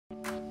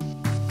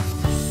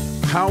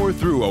Power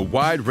through a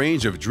wide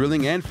range of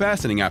drilling and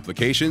fastening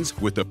applications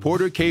with the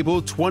Porter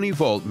Cable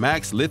 20-volt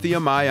Max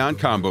Lithium-Ion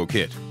Combo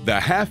Kit. The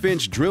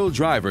half-inch drill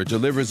driver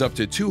delivers up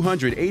to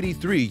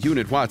 283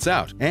 unit-watts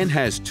out and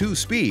has 2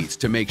 speeds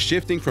to make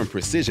shifting from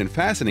precision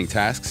fastening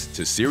tasks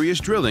to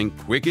serious drilling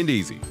quick and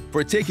easy.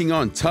 For taking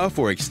on tough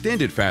or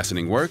extended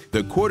fastening work,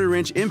 the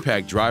quarter-inch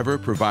impact driver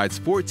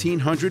provides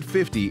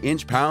 1,450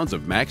 inch-pounds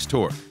of max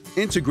torque.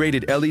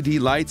 Integrated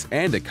LED lights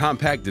and a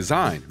compact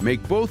design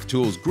make both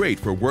tools great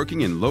for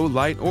working in low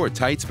light or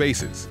tight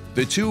spaces.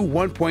 The 2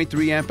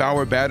 1.3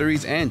 amp-hour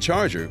batteries and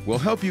charger will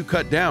help you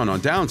cut down on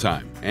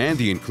downtime, and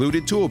the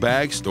included tool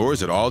bag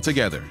stores it all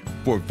together.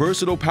 For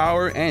versatile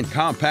power and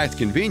compact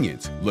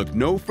convenience, look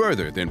no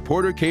further than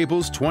Porter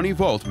Cable's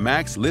 20-volt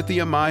Max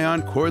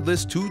Lithium-Ion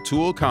Cordless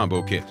 2-Tool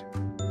Combo Kit.